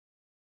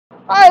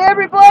Hi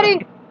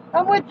everybody,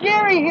 I'm with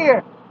Jerry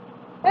here.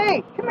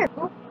 Hey, come here,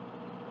 Pooh.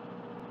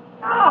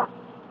 Ah.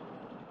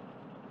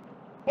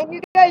 And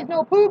you guys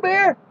know Pooh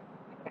Bear?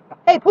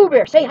 Hey, Pooh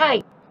Bear, say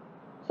hi.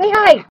 Say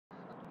hi.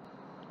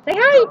 Say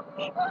hi.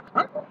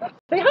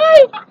 Say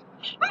hi.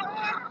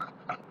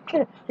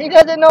 He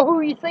doesn't know who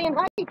he's saying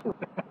hi to.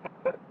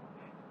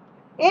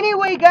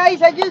 Anyway,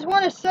 guys, I just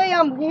want to say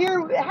I'm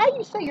here. How do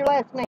you say your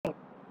last name?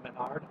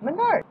 Menard.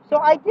 Menard. So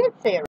I did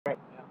say it right.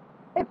 Yeah.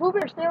 Hey, Pooh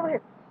Bear, stay over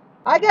here.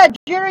 I got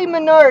Jerry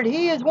Menard.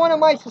 He is one of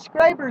my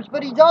subscribers,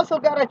 but he's also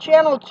got a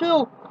channel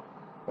too.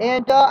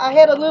 And I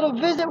had a little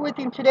visit with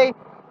him today.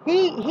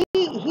 He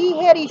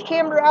had his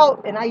camera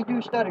out, and I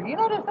do stutter. You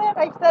notice that?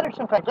 I stutter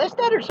sometimes. I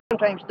stutter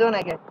sometimes, don't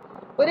I, guys?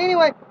 But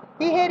anyway,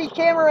 he had his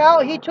camera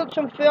out. He took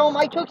some film.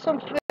 I took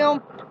some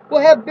film.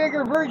 We'll have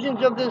bigger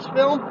versions of this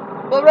film.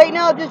 But right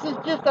now, this is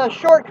just a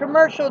short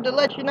commercial to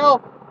let you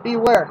know,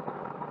 beware.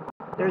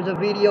 There's a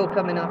video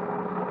coming up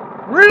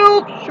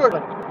real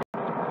shortly.